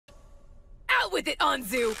hell with it,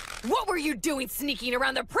 Anzu! What were you doing sneaking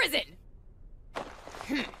around the prison?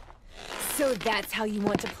 So that's how you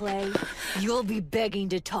want to play? You'll be begging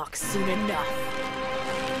to talk soon enough.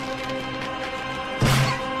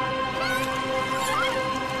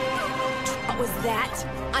 What was that?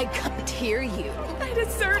 I couldn't hear you. I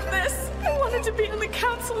deserve this. I wanted to be on the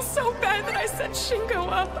council so bad that I set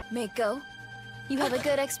Shingo up. Mako, you have a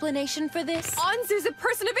good explanation for this? Anzu's a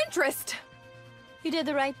person of interest. You did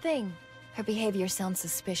the right thing. Her behavior sounds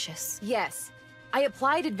suspicious. Yes. I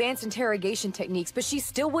applied advanced interrogation techniques, but she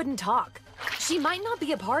still wouldn't talk. She might not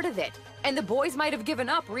be a part of it, and the boys might have given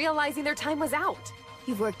up, realizing their time was out.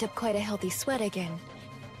 You've worked up quite a healthy sweat again.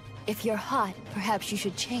 If you're hot, perhaps you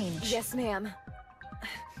should change. Yes, ma'am.